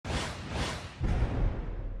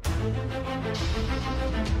Hi,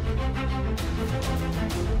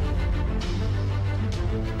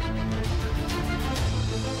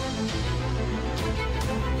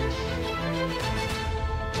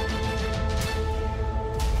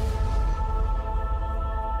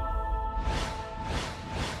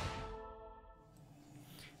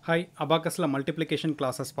 Abacus multiplication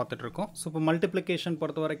classes பார்த்துட்டு இருக்கோம். So இப்போ multiplication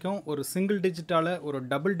பொறுத்த வரைக்கும் ஒரு single digitால ஒரு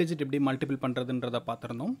double digit எப்படி multiple பண்றதுன்றத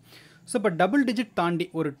பார்த்திருந்தோம். So இப்போ double digit தாண்டி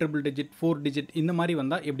ஒரு triple digit, 4 digit இந்த மாதிரி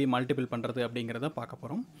வந்தா எப்படி multiple பண்றது அப்படிங்கறத பார்க்க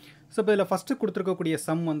போறோம். So இப்போ இதல ஃபர்ஸ்ட் கொடுத்திருக்க கூடிய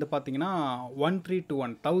sum வந்து பாத்தீங்கன்னா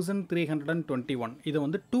 1321 1321 இத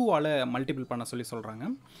வந்து 2 ஆல multiple பண்ண சொல்றாங்க.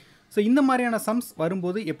 So இந்த மாதிரியான sums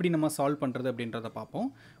வரும்போது எப்படி நம்ம சால்வ் பண்றது அப்படின்றத பார்ப்போம்.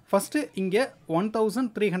 ஃபர்ஸ்ட் இங்க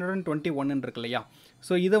 1321 இருக்குலையா.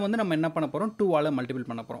 So இத வந்து நம்ம என்ன பண்ண போறோம் 2 ஆல மல்டிபிள்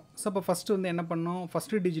பண்ண போறோம். So அப்ப ஃபர்ஸ்ட் வந்து என்ன பண்ணனும்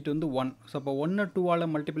ஃபர்ஸ்ட் டிஜிட் வந்து 1. So அப்ப 1 2 ஆல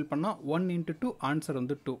மல்டிபிள் பண்ணா 1 into 2 ஆன்சர்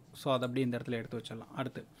வந்து 2. So அத அப்படியே இந்த இடத்துல எடுத்து வச்சிடலாம்.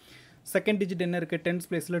 அடுத்து செகண்ட் டிஜிட் என்ன இருக்கு 10s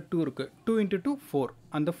பிளேஸ்ல 2 இருக்கு. 2 into 2 4.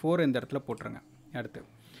 அந்த 4 இந்த இடத்துல போட்டுருங்க. அடுத்து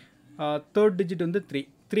third digit வந்து 3.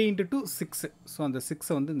 3 into 2 6. So அந்த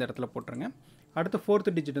 6 வந்து இந்த இடத்துல போட்டுருங்க. அடுத்து fourth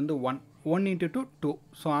digit வந்து 1. 1 into 2 2.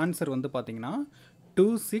 So ஆன்சர் வந்து பாத்தீங்கன்னா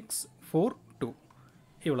 2642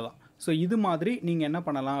 இவ்வளவுதான். So இது மாதிரி நீங்க என்ன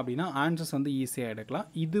பண்ணலாம் அப்படினா ஆன்சர்ஸ் வந்து ஈஸியா எடுக்கலாம்.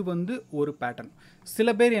 இது வந்து ஒரு பேட்டர்ன்.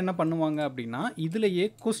 சில பேர் என்ன பண்ணுவாங்க அப்படினா இதுலயே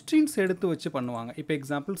क्वेश्चंस எடுத்து வச்சு பண்ணுவாங்க. இப்போ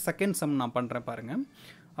எக்ஸாம்பிள் செகண்ட் சம் நான் பண்றேன் பாருங்க.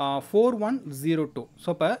 4102. So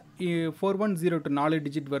அப்ப 4102 4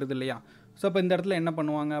 டிஜிட் வருது இல்லையா. So அப்ப இந்த இடத்துல என்ன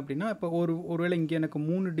பண்ணுவாங்க அப்படினா இப்போ ஒருவேளை இங்க எனக்கு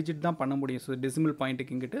 3 டிஜிட் தான் பண்ண முடியும். So டெசிமல்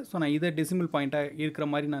பாயிண்ட்க்கு இங்கிட்டு. So நான் இத டெசிமல் பாயிண்டா இருக்கிற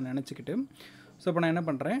மாதிரி நான் நினைச்சிக்கிட்டு so அப்ப நான் என்ன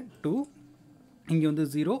பண்றேன் 2 இங்க வந்து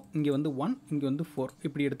 0 இங்க வந்து 1 இங்க வந்து 4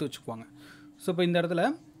 இப்படி எடுத்து வச்சுக்குவாங்க. So இப்போ இந்த இடத்துல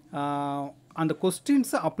அந்த क्वेश्चंस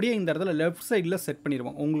அப்படியே இந்த இடத்துல லெஃப்ட் சைடுல செட்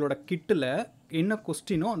பண்ணிடுவாங்க. உங்களோட கிட்ல என்ன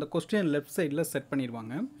क्वेश्चनோ அந்த क्वेश्चन லெஃப்ட் சைடுல செட்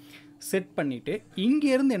பண்ணிடுவாங்க. செட் பண்ணிட்டு இங்க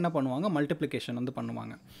இருந்து என்ன பண்ணுவாங்க மல்டிப்ளிகேஷன் வந்து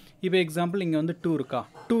பண்ணுவாங்க. இப்போ எக்ஸாம்பிள் இங்க வந்து 2 இருக்கா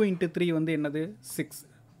 2 into 3 வந்து என்னது 6.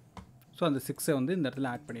 So அந்த 6 வந்து இந்த இடத்துல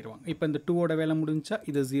ஆட் பண்ணிடுவாங்க. இப்போ இந்த 2 ஓட வேலை முடிஞ்சா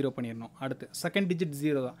இத 0 பண்ணிரணும். அடுத்து செகண்ட் டிஜிட்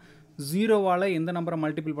 0 தான். 0 வால எந்த நம்பரை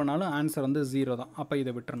மல்டிபிள் பண்ணாலும் ஆன்சர் வந்து 0 தான். அப்ப இத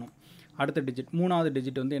விட்டுறணும். அடுத்த டிஜிட் மூணாவது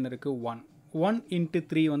டிஜிட் வந்து என்ன இருக்கு 1. 1 into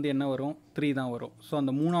 3 வந்து என்ன வரும் 3 தான் வரும். So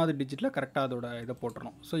அந்த மூணாவது டிஜிட்ல கரெக்ட்டா அதோட இத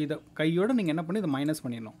போட்டுறணும். So இத கையோட நீங்க என்ன பண்ணி இத மைனஸ்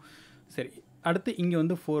பண்ணிரணும். சரி அடுத்து இங்க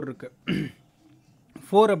வந்து 4 இருக்கு.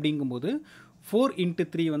 4 அப்படிங்கும்போது 4 into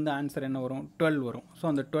 3 வந்து ஆன்சர் என்ன வரும் 12 வரும். So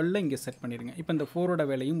அந்த 12 இங்க செட் பண்ணிருங்க. இப்போ இந்த 4 ஓட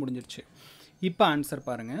வேலையும் முடிஞ்சிருச்சு. இப்போ ஆன்சர்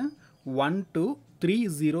பாருங்க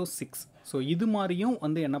 12306. So இது மாதிரியும்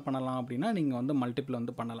வந்து என்ன பண்ணலாம் அப்படினா நீங்க வந்து மல்டிபிள்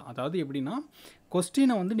வந்து பண்ணலாம். அதாவது எப்படினா क्वेश्चन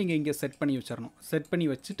வந்து நீங்க இங்க செட் பண்ணி வச்சிரணும். செட் பண்ணி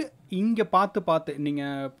வச்சிட்டு இங்க பார்த்து நீங்க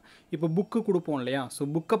இப்போ புக் கொடுப்போம் இல்லையா. சோ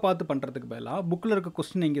புக்க பார்த்து பண்றதுக்கு பதிலா புக்ல இருக்க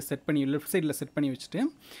क्वेश्चन இங்க செட் பண்ணி லெஃப்ட் சைடுல செட் பண்ணி வச்சிட்டு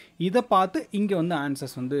இத பார்த்து இங்க வந்து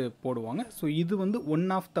ஆன்சர்ஸ் வந்து போடுவாங்க. சோ இது வந்து ஒன்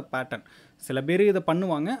ஆஃப் தி பேட்டர்ன். சில பேர் இத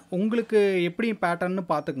பண்ணுவாங்க. உங்களுக்கு எப்படி பேட்டர்ன்னு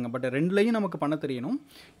பாத்துக்கங்க. பட் ரெண்டுலயும் நமக்கு பண்ண தெரியணும்.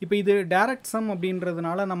 இப்போ இது டைரக்ட் சம்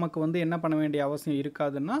அப்படின்றதுனால நமக்கு வந்து என்ன பண்ண வேண்டிய அவசியம்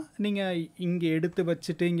இருக்காதுன்னா நீங்க இங்க எடுத்து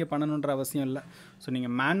வச்சிட்டு இங்க பண்ணனும்ன்ற அவசியம் இல்ல. சோ நீங்க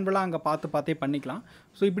மேனுவலா அங்க பார்த்தே பண்ணிக்கலாம்.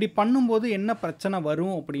 சோ இப்படி பண்ணும்போது என்ன பிரச்சனை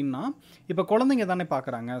வரும் அப்படினா இப்போ குழந்தைங்க தானே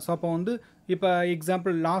பார்க்கறாங்க. சோ அப்ப வந்து இப்போ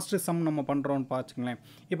எக்ஸாம்பிள் லாஸ்ட் சம் நம்ம பண்றோம்னு பாத்துங்களேன்.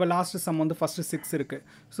 இப்போ லாஸ்ட் சம் வந்து ஃபர்ஸ்ட் 6 இருக்கு.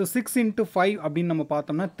 சோ 6 into 5 அப்படி நம்ம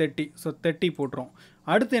பார்த்தோம்னா 30. சோ 30 போட்றோம்.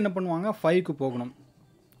 அடுத்து என்ன பண்ணுவாங்க 5 க்கு போகணும்.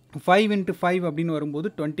 5 into 5 அப்படினு வரும்போது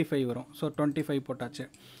 25 வரும். சோ 25 போட்டாச்சு.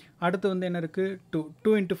 அடுத்து வந்து என்ன இருக்கு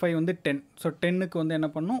 2 into 5 வந்து 10. சோ 10 க்கு வந்து என்ன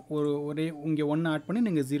பண்ணனும் ஒரே இங்க 1 ஆட் பண்ணி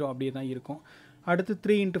நீங்க 0 அப்படியே தான் இருக்கும். அடுத்து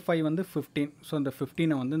 3 into 5 வந்து 15. சோ அந்த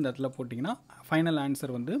 15 வந்து இந்த இடத்துல போடிங்கனா ஃபைனல்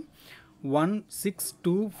ஆன்சர் வந்து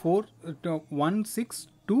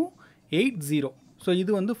 16280. சோ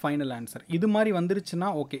இது வந்து ஃபைனல் ஆன்சர். இது மாதிரி வந்துருச்சுனா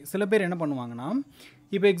ஓகே. சில பேர் என்ன பண்ணுவாங்கன்னா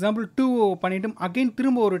இப்போ எக்ஸாம்பிள் 2 பண்ணிட்டு அகைன்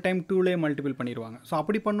திரும்ப ஒரு டைம் 2லே மல்டிபிள் பண்ணிடுவாங்க. சோ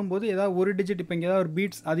அப்படி பண்ணும்போது ஏதாவது ஒரு டிஜிட் இப்போ இங்க ஏதாவது ஒரு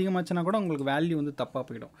பீட்ஸ் அதிகமாச்சுனா கூட உங்களுக்கு வேல்யூ வந்து தப்பா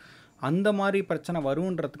போய்டும். அந்த மாதிரி பிரச்சனை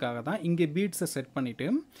வரும்ன்றதுக்காக தான் இங்க பீட்ஸை செட் பண்ணிட்டு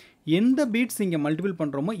எந்த பீட்ஸ் இங்க மல்டிபிள்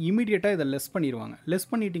பண்றோமோ இமிடியேட்டா இத லெஸ் பண்ணிடுவாங்க. லெஸ்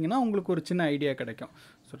பண்ணிட்டீங்கன்னா உங்களுக்கு ஒரு சின்ன ஐடியா கிடைக்கும்.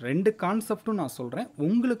 சோ ரெண்டு கான்செப்ட்டும் நான் சொல்றேன்.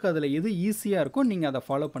 உங்களுக்கு அதுல எது ஈஸியா இருக்கோ நீங்க அதை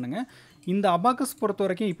ஃபாலோ பண்ணுங்க. இந்த அபாகஸ் பொறுத்த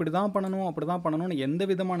வரைக்கும் இப்படி தான் பண்ணனும் அப்படி தான் பண்ணனும்னு எந்த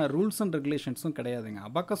விதமான ரூல்ஸ் அண்ட் ரெகுலேஷன்ஸும் கிடையாதுங்க.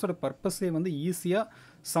 அபாகஸோட பர்பஸே வந்து ஈஸியா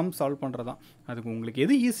சம் சால்வ் பண்றதா. அதுக்கு உங்களுக்கு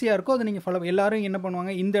எது ஈஸியா இருக்கோ அதை நீங்க ஃபாலோ எல்லாரும் என்ன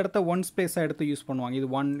பண்ணுவாங்க இந்த இடத்தை ஒன்ஸ் ஸ்பேஸா எடுத்து யூஸ் பண்ணுவாங்க. இது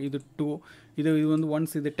 1 இது 2 இது வந்து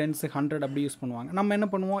ஒன்ஸ் இது 10s 100 அப்படி யூஸ் பண்ணுவாங்க. நம்ம என்ன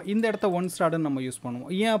பண்ணுவோம் இந்த இடத்தை ஒன் ஸ்டார்ட்னு நம்ம யூஸ்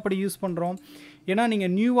பண்ணுவோம். ஏன் அப்படி யூஸ் பண்றோம்? ஏனா நீங்க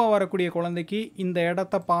நியூவா வரக்கூடிய குழந்தைக்கு இந்த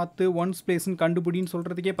இடத்தை பார்த்து ஒன்ஸ் பிளேஸ்னு கண்டுபிடின்னு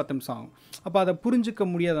சொல்றதுக்கே 10 நிமிஷம் ஆகும். அப்ப அத புரிஞ்சிக்க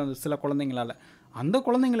முடியாது அந்த சில குழந்தைங்களால. அந்த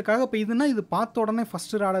குழந்தைங்களுக்காக இப்போ இதுனா இது பார்த்த உடனே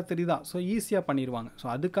ஃபஸ்ட்டு ராடாக தெரியுதா, ஸோ ஈஸியாக பண்ணிடுவாங்க. ஸோ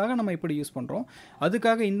அதுக்காக நம்ம இப்படி யூஸ் பண்ணுறோம்.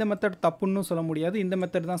 அதுக்காக இந்த மெத்தட் தப்புன்னு சொல்ல முடியாது, இந்த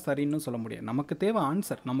மெத்தட் தான் சரின்னு சொல்ல முடியாது. நமக்கு தேவை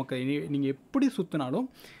ஆன்சர். நமக்கு நீங்கள் எப்படி சுற்றினாலும்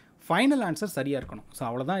ஃபைனல் ஆன்சர் சரியாக இருக்கணும். ஸோ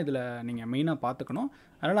அவ்வளோதான் இதில் நீங்கள் மெயினாக பார்த்துக்கணும்.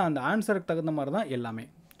 அதனால் அந்த ஆன்சருக்கு தகுந்த மாதிரி தான் எல்லாமே.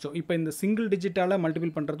 ஸோ இப்போ இந்த சிங்கிள் டிஜிட்டால்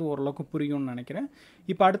மல்டிபிள் பண்ணுறது ஓரளவுக்கு புரியும்னு நினைக்கிறேன்.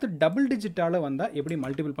 இப்போ அடுத்து டபுள் டிஜிட்டால் வந்தால் எப்படி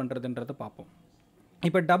மல்டிபிள் பண்ணுறதுன்றதை பார்ப்போம்.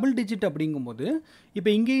 இப்போ டபுள் டிஜிட் அப்படிங்கும்போது இப்போ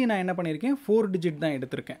இங்கேயும் நான் என்ன பண்ணியிருக்கேன், 4 டிஜிட் தான்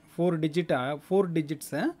எடுத்திருக்கேன். 4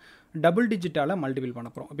 டிஜிட்ஸை டபுள் டிஜிட்டால் மல்டிபிள் பண்ண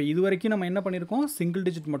போகிறோம். இப்போ இது வரைக்கும் நம்ம என்ன பண்ணியிருக்கோம், சிங்கிள்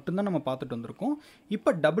டிஜிட் மட்டும்தான் நம்ம பார்த்துட்டு வந்திருக்கோம்.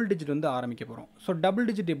 இப்போ டபுள் டிஜிட் வந்து ஆரம்பிக்க போகிறோம். ஸோ டபுள்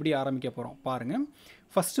டிஜிட் எப்படி ஆரம்பிக்க போகிறோம் பாருங்கள்.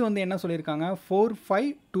 ஃபஸ்ட்டு வந்து என்ன சொல்லியிருக்காங்க, 4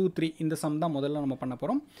 5 2 3 இந்த சம் தான் முதல்ல நம்ம பண்ண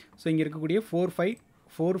போகிறோம். ஸோ இங்கே இருக்கக்கூடிய 4 5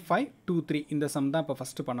 2 3 இந்த சம் தான் இப்போ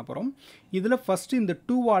ஃபஸ்ட்டு பண்ண போகிறோம். இதில் ஃபஸ்ட்டு இந்த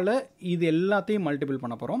 2ஆல் இது எல்லாத்தையும் மல்டிபிள்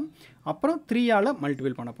பண்ண போகிறோம். அப்புறம் 3ஆல்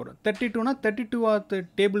மல்டிபிள் பண்ண போகிறோம். 32னா 32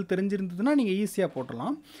 டேபிள் தெரிஞ்சிருந்ததுன்னா நீங்கள் ஈஸியாக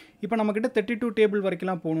போட்டலாம். இப்போ நம்மக்கிட்ட 32 டேபிள்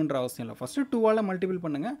வரைக்கும்லாம் போகணுன்ற அவசியம் இல்லை. ஃபஸ்ட்டு 2ஆல் மல்டிபிள்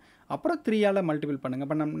பண்ணுங்கள், அப்புறம் 3ஆல் மல்டிபிள் பண்ணுங்கள்.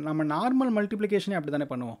 இப்போ நம்ம நார்மல் மல்டிப்ளிகேஷனே அப்படி தானே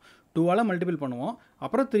பண்ணுவோம். 2ஆல் மல்டிபிள் பண்ணுவோம்,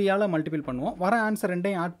 அப்புறம் 3ஆல் மல்டிபிள் பண்ணுவோம். வர ஆன்சர்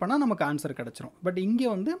ரெண்டையும் ஆட் பண்ணால் நமக்கு ஆன்சர் கிடச்சிரும். பட் இங்கே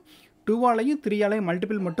வந்து 2ஆலையும் 3ஆலையும்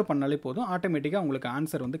மல்டிபிள் மட்டும் பண்ணாலே போதும், ஆட்டோமேட்டிக்காக உங்களுக்கு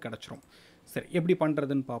ஆன்சர் வந்து கிடச்சிரும். சரி, எப்படி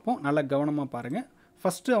பண்ணுறதுன்னு பார்ப்போம். நல்லா கவனமாக பாருங்கள்.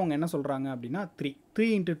 ஃபஸ்ட்டு அவங்க என்ன சொல்கிறாங்க அப்படின்னா 3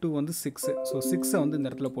 × 2 வந்து 6. ஸோ 6ஐ வந்து இந்த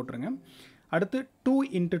இடத்துல போட்டுருங்க. அடுத்து 2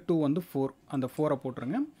 × 2 வந்து 4, அந்த 4ஐ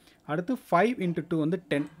போட்டுருங்க. அடுத்து 5 × 2 வந்து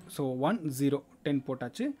 10. ஸோ 1 0 10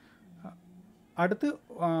 போட்டாச்சு. அடுத்து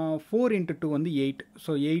 4 × 2 வந்து 8.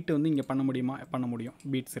 ஸோ 8 வந்து இங்கே பண்ண முடியுமா, பண்ண முடியும்,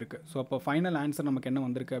 பீட்ஸ் இருக்குது. ஸோ அப்போ ஃபைனல் ஆன்சர் நமக்கு என்ன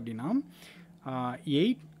வந்திருக்கு அப்படின்னா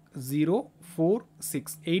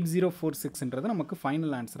 8046 8046ன்றது நமக்கு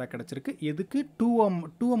ஃபைனல் ஆன்சராக கிடச்சிருக்கு. எதுக்கு,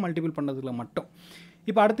 2 மல்டிபிள் பண்ணதுல மட்டும்.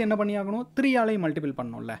 இப்போ அடுத்து என்ன பண்ணி ஆகணும், 3ஆலையும் மல்டிபிள்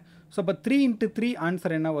பண்ணோம்ல. ஸோ இப்போ 3 × 3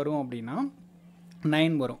 ஆன்சர் என்ன வரும் அப்படின்னா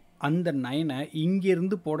 9 வரும். அந்த 9ஐ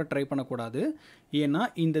இங்கேருந்து போட ட்ரை பண்ணக்கூடாது. ஏன்னா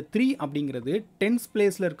இந்த 3 அப்படிங்கிறது 10th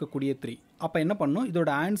பிளேஸில் இருக்கக்கூடிய 3. அப்போ என்ன பண்ணணும், இதோட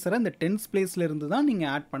ஆன்சரை இந்த 10th பிளேஸில் இருந்து தான்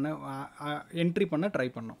நீங்கள் ஆட் பண்ண என்ட்ரி பண்ண ட்ரை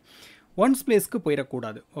பண்ணணும். 1st பிளேஸ்க்கு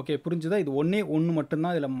போயிடக்கூடாது. ஓகே, புரிஞ்சுதா? இது ஒன்று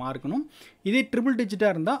மட்டும்தான் இதில் மார்க்கணும். இதே ட்ரிபிள்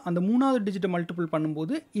டிஜிட்டாக இருந்தால் அந்த 3வது டிஜிட்டை மல்டிபிள்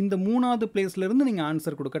பண்ணும்போது இந்த 3வது பிளேஸ்லேருந்து நீங்கள்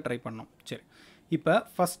ஆன்சர் கொடுக்க ட்ரை பண்ணணும். சரி, இப்போ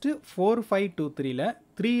ஃபஸ்ட்டு 4 5 2 3ல்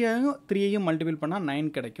 3ஐயும் மல்டிபிள் பண்ணால் 9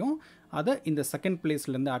 கிடைக்கும். அதை இந்த செகண்ட்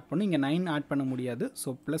பிளேஸ்லேருந்து ஆட் பண்ணும். இங்கே 9 ஆட் பண்ண முடியாது. ஸோ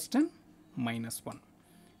 +10 -1.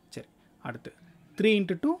 சரி, அடுத்து 3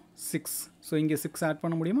 × 2 6. ஸோ இங்கே 6 ஆட்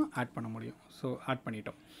பண்ண முடியுமா, ஆட் பண்ண முடியும். ஸோ ஆட்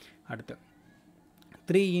பண்ணிட்டோம். அடுத்து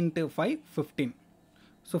 3 × 5 15.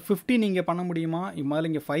 ஸோ 15 இங்கே பண்ண முடியுமா, முதல்ல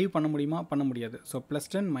இங்கே 5 பண்ண முடியுமா, பண்ண முடியாது. ஸோ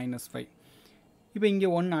 +10 -5. இப்போ இங்கே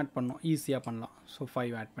 1 ஆட் பண்ணோம், ஈஸியாக பண்ணலாம். ஸோ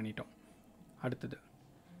 5 ஆட் பண்ணிட்டோம். அடுத்தது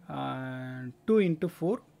 2 ×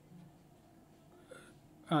 4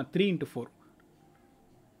 3 × 4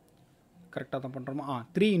 கரெக்டாக தான் பண்ணுறோமா?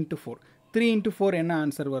 3 × 4 3 × 4 என்ன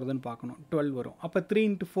ஆன்சர் வருதுன்னு பார்க்கணும். 12 வரும். அப்போ 3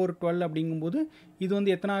 × 4 12 அப்படிங்கும்போது இது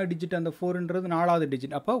வந்து எத்தனாவது டிஜிட், அந்த 4ன்றது 4வது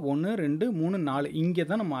டிஜிட். அப்போ 1 2 3 4 இங்கே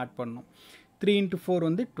தான் நம்ம ஆட் பண்ணணும். 3 × 4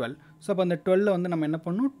 வந்து 12. ஸோ அப்போ அந்த 12 வந்து நம்ம என்ன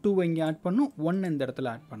பண்ணணும், 2 இங்கே ஆட் பண்ணணும், 1 இந்த இடத்துல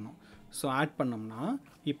ஆட் பண்ணணும். ஸோ ஆட் பண்ணோம்னா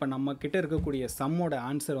இப்போ நம்மக்கிட்ட இருக்கக்கூடிய சம்மோட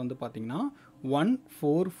ஆன்சர் வந்து பார்த்திங்கன்னா 1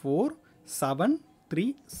 4 4 7 3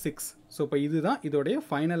 6. ஸோ இப்போ இதுதான் இதோடைய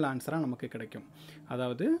ஃபைனல் ஆன்சராக நமக்கு கிடைக்கும்.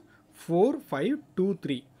 அதாவது 4 5 2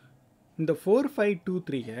 3. இந்த 4 5 2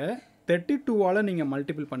 3ஐ 32ஆல் நீங்கள்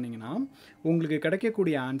மல்டிபிள் பண்ணிங்கன்னா உங்களுக்கு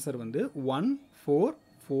கிடைக்கக்கூடிய ஆன்சர் வந்து 1 4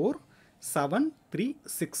 4 7 3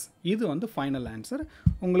 6. இது வந்து ஃபைனல் ஆன்சர்.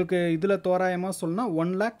 உங்களுக்கு இதில் தோராயமாக சொன்னால்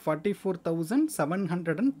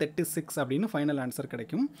 1,44,736 அப்படின்னு ஃபைனல் ஆன்சர்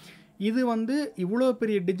கிடைக்கும். இது வந்து இவ்வளோ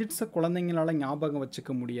பெரிய டிஜிட்ஸை குழந்தைங்களால் ஞாபகம்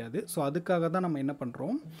வச்சுக்க முடியாது. ஸோ அதுக்காக தான் நம்ம என்ன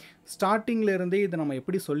பண்ணுறோம், ஸ்டார்டிங்கில் இருந்தே இதை நம்ம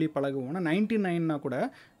எப்படி சொல்லி பழகுவோம்னா 99னா கூட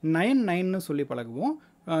 99ன்னு சொல்லி பழகுவோம்.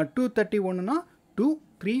 231னா 2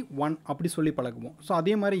 3 1 அப்படி சொல்லி பழகுவோம். ஸோ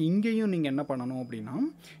அதே மாதிரி இங்கேயும் நீங்கள் என்ன பண்ணணும் அப்படின்னா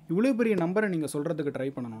இவ்வளோ பெரிய நம்பரை நீங்கள் சொல்கிறதுக்கு ட்ரை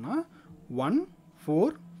பண்ணணும்னா 1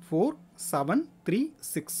 4 4 7 3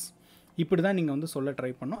 6 இப்படி தான் நீங்கள் வந்து சொல்ல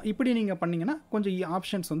ட்ரை பண்ணணும். இப்படி நீங்கள் பண்ணிங்கன்னா கொஞ்சம்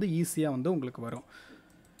ஆப்ஷன்ஸ் வந்து ஈஸியாக வந்து உங்களுக்கு வரும்.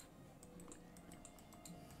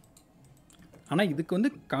 ஆனால் இதுக்கு வந்து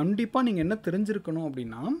கண்டிப்பாக நீங்கள் என்ன தெரிஞ்சிருக்கணும்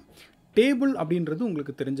அப்படின்னா டேபிள் அப்படின்றது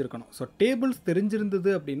உங்களுக்கு தெரிஞ்சிருக்கணும். ஸோ டேபிள்ஸ் தெரிஞ்சிருந்தது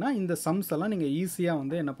அப்படின்னா இந்த சம்ஸ் எல்லாம் நீங்கள் ஈஸியாக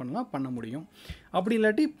வந்து என்ன பண்ணலாம், பண்ண முடியும். அப்படி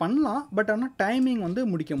இல்லாட்டி பண்ணலாம், பட் ஆனால் டைமிங் வந்து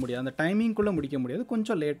முடிக்க முடியாது. அந்த டைமிங்குள்ளே முடிக்க முடியாது,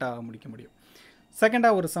 கொஞ்சம் லேட்டாக முடிக்க முடியும்.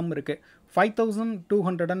 செகண்டாக ஒரு சம் இருக்குது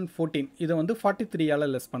 5214. இதை வந்து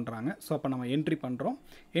 43ஆல் லெஸ் பண்ணுறாங்க. ஸோ அப்போ நம்ம என்ட்ரி பண்ணுறோம்.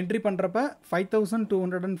 என்ட்ரி பண்ணுறப்ப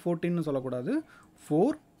 5214ன்னு சொல்லக்கூடாது,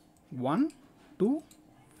 4 1 2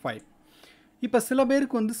 5. இப்போ சில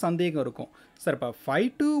பேருக்கு வந்து சந்தேகம் இருக்கும், சார் இப்போ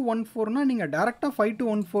 5214னால் நீங்கள் டேரெக்டாக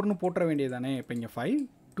 5214ன்னு போட்டுற வேண்டியது தானே. இப்போ இங்கே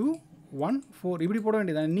 5214 1 4 இப்படி போட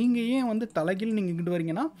வேண்டியதான். நீங்கள் ஏன் வந்து தலைகீழ் நீங்கள் இங்கிட்டு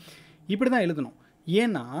வரீங்கன்னா இப்படி தான் எழுதணும்.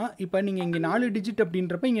 ஏன்னா இப்போ நீங்கள் இங்கே 4 டிஜிட்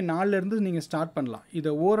அப்படின்றப்ப இங்கே 4லேருந்து நீங்கள் ஸ்டார்ட் பண்ணலாம்.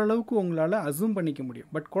 இதை ஓரளவுக்கு உங்களால் அசூம் பண்ணிக்க முடியும்.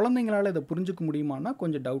 பட் குழந்தைங்களால் இதை புரிஞ்சுக்க முடியுமானா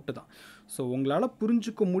கொஞ்சம் டவுட்டு தான். ஸோ உங்களால்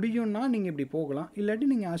புரிஞ்சுக்க முடியும்னா நீங்கள் இப்படி போகலாம். இல்லாட்டி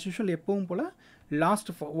நீங்கள் ஆஸ் யூஷுவல் எப்பவும் போல்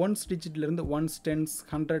லாஸ்ட் ஒன்ஸ் டிஜிட்லேருந்து ஒன்ஸ், டென்ஸ்,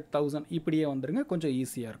 100, 1000 இப்படியே வந்துருங்க. கொஞ்சம்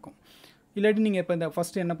ஈஸியாக இருக்கும். இல்லாட்டி நீங்கள் இப்போ இந்த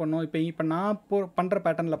ஃபஸ்ட்டு என்ன பண்ணோம், இப்போ நான் பண்ணுற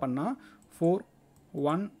பேட்டர்னில் பண்ணால் 4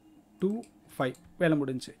 1 2 5 வேலை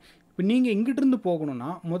முடிஞ்சு. இப்போ நீங்கள் இங்கிட்டிருந்து போகணுன்னா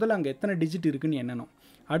முதல்ல அங்கே எத்தனை டிஜிட் இருக்குதுன்னு எண்ணணும்.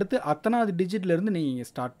 அடுத்து அத்தனாவது டிஜிட்லேருந்து நீங்கள்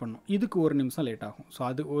ஸ்டார்ட் பண்ணணும். இதுக்கு 1 நிமிஷம் லேட் ஆகும். ஸோ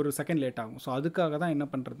அது 1 செகண்ட் லேட் ஆகும். ஸோ அதுக்காக தான் என்ன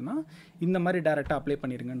பண்ணுறதுன்னா இந்த மாதிரி டேரெக்டாக அப்ளை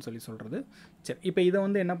பண்ணிடுங்கன்னு சொல்கிறது. சரி, இப்போ இதை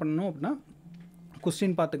வந்து என்ன பண்ணணும் அப்படின்னா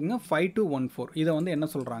கொஸ்டின் பார்த்துக்குங்க. 5 to 1 4 இதை வந்து என்ன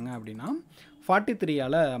சொல்கிறாங்க அப்படின்னா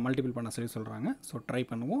 43ஆல் மல்டிபிள் பண்ண சொல்கிறாங்க. ஸோ ட்ரை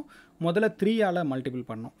பண்ணுவோம். முதல்ல 3ஆல் மல்டிபிள்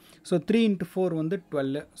பண்ணோம். ஸோ 3 × 4 வந்து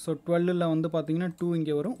 12. ஸோ 12ல் வந்து பார்த்திங்கன்னா 2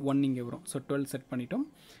 இங்கே வரும், 1 இங்கே வரும். ஸோ 12 செட் பண்ணிட்டோம்.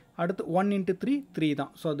 அடுத்து 1 × 3 3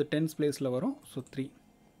 தான். ஸோ அது 10th பிளேஸில் வரும். ஸோ 3.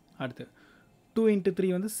 அடுத்து 2 ×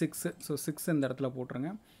 3 வந்து 6. ஸோ 6 இந்த இடத்துல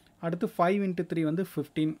போட்டுருங்க. அடுத்து 5 × 3 வந்து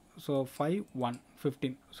 15. ஸோ 5 1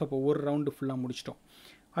 15. ஸோ இப்போ ஒரு ரவுண்டு ஃபுல்லாக முடிச்சிட்டோம்.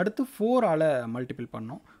 அடுத்து 4ஆல் மல்டிபிள்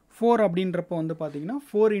பண்ணோம். 4 அப்படின்றப்போ வந்து பார்த்திங்கன்னா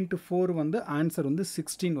 4 × 4 வந்து ஆன்சர் வந்து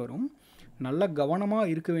 16 வரும். நல்லா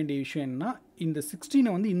கவனமாக இருக்க வேண்டிய விஷயம் என்னன்னா இந்த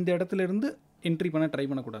 16 வந்து இந்த இடத்துலேருந்து என்ட்ரி பண்ண ட்ரை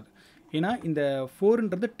பண்ணக்கூடாது. ஏன்னா இந்த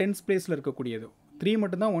 4ன்றது 10th பிளேஸில் இருக்கக்கூடியது. 3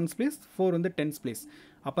 மட்டும்தான் 1st பிளேஸ், 4 வந்து 10th பிளேஸ்.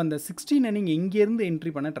 அப்போ அந்த 16 நீங்கள் இங்கேருந்து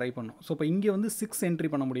என்ட்ரி பண்ண ட்ரை பண்ணணும். ஸோ இப்போ இங்கே வந்து 6 என்ட்ரி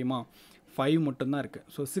பண்ண முடியுமா? 5 மட்டும்தான் இருக்குது.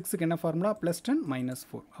 ஸோ 6க்கு என்ன ஃபார்முலா? +10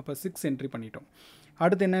 -4. அப்போ 6 என்ட்ரி பண்ணிட்டோம்.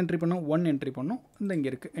 அடுத்து என்ன என்ட்ரி பண்ணோம்? 1 என்ட்ரி பண்ணோம். இந்த இங்கே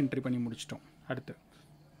இருக்குது, என்ட்ரி பண்ணி முடிச்சிட்டோம். அடுத்து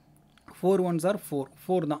 4 1s are 4.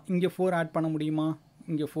 4 தான். இங்கே 4 ஆட் பண்ண முடியுமா?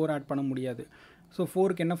 இங்கே 4 ஆட் பண்ண முடியாது. ஸோ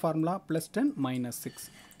 4க்கு என்ன ஃபார்முலா? +10 -6.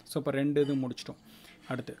 ஸோ இப்போ 2 இது முடிச்சிட்டோம்.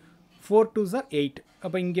 அடுத்து 4 2s are 8.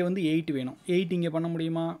 அப்போ இங்கே வந்து 8 வேணும். 8 இங்கே பண்ண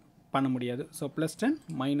முடியுமா? பண்ண முடியாது. ஸோ +10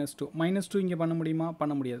 -2. -2 இங்கே பண்ண முடியுமா?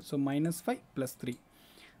 பண்ண முடியாது. ஸோ -5 +3.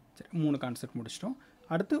 சரி, 3 கான்செப்ட் முடிச்சிட்டோம்.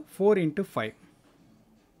 அடுத்து 4 × 5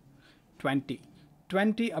 20.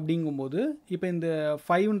 20 அப்படிங்கும்போது இப்போ இந்த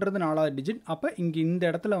 5ன்றது 4வது டிஜிட். அப்போ இங்கே இந்த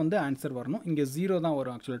இடத்துல வந்து ஆன்சர் வரணும். இங்கே 0 தான்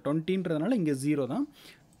வரும். ஆக்சுவலாக 20ன்றதுனால இங்கே 0 தான்.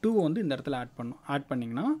 2 வந்து இந்த இடத்துல ஆட் பண்ணணும். ஆட்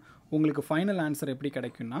பண்ணிங்கன்னா உங்களுக்கு ஃபைனல் ஆன்சர் எப்படி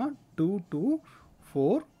கிடைக்கும்னா 2 2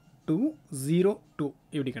 4 2 0 2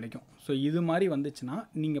 இப்படி கிடைக்கும். ஸோ இது மாதிரி வந்துச்சுன்னா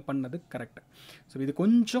நீங்கள் பண்ணது கரெக்டு. ஸோ இது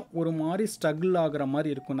கொஞ்சம் ஒரு மாதிரி ஸ்ட்ரகிள் ஆகிற மாதிரி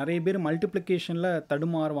இருக்கும். நிறைய பேர் மல்டிப்ளிகேஷனில்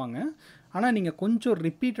தடுமாறுவாங்க. ஆனால் நீங்கள் கொஞ்சம்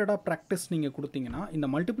ரிப்பீட்டடாக ப்ராக்டிஸ் நீங்கள் கொடுத்தீங்கன்னா இந்த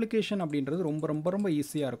மல்டிப்ளிகேஷன் அப்படின்றது ரொம்ப ரொம்ப ரொம்ப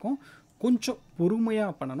ஈஸியாக இருக்கும். கொஞ்சம்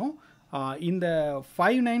பொறுமையாக பண்ணணும். இந்த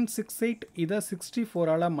 5968 இதை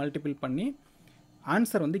 64ஆல் மல்டிபிள் பண்ணி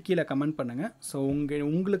ஆன்சர் வந்து கீழே கமெண்ட் பண்ணுங்கள். ஸோ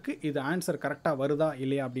உங்களுக்கு இது ஆன்சர் கரெக்டாக வருதா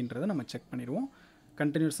இல்லையா அப்படின்றத நம்ம செக் பண்ணிடுவோம்.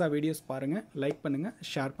 கண்டினியூஸாக வீடியோஸ் பாருங்கள், லைக் பண்ணுங்கள்,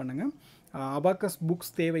 ஷேர் பண்ணுங்கள். அபாக்கஸ்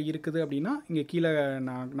புக்ஸ் தேவை இருக்குது அப்படின்னா இங்கே கீழே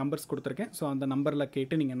நான் நம்பர்ஸ் கொடுத்துருக்கேன். ஸோ அந்த நம்பரில்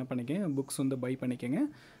கேட்டு நீங்கள் என்ன பண்ணிக்கங்க, புக்ஸ் வந்து பை பண்ணிக்கோங்க.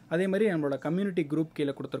 அதே மாதிரி நம்மளோட கம்யூனிட்டி குரூப்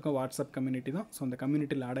கீழே கொடுத்துருக்கோம். வாட்ஸ்அப் கம்யூனிட்டி தான். ஸோ அந்த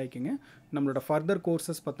கம்யூனிட்டியில் ஆட் ஆகிக்கங்க. நம்மளோட ஃபர்தர்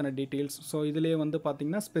கோர்சஸ் பற்றின டீட்டெயில்ஸ், ஸோ இதிலே வந்து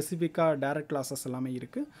பார்த்திங்கன்னா ஸ்பெசிஃபிக்காக டேரக்ட் கிளாஸஸ் எல்லாமே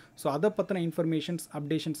இருக்குது. ஸோ அதை பற்றின இன்ஃபர்மேஷன்ஸ்,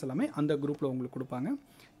 அப்டேஷன்ஸ் எல்லாமே அந்த குரூப்பில் உங்களுக்கு கொடுப்பாங்க.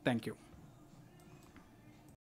 தேங்க்யூ.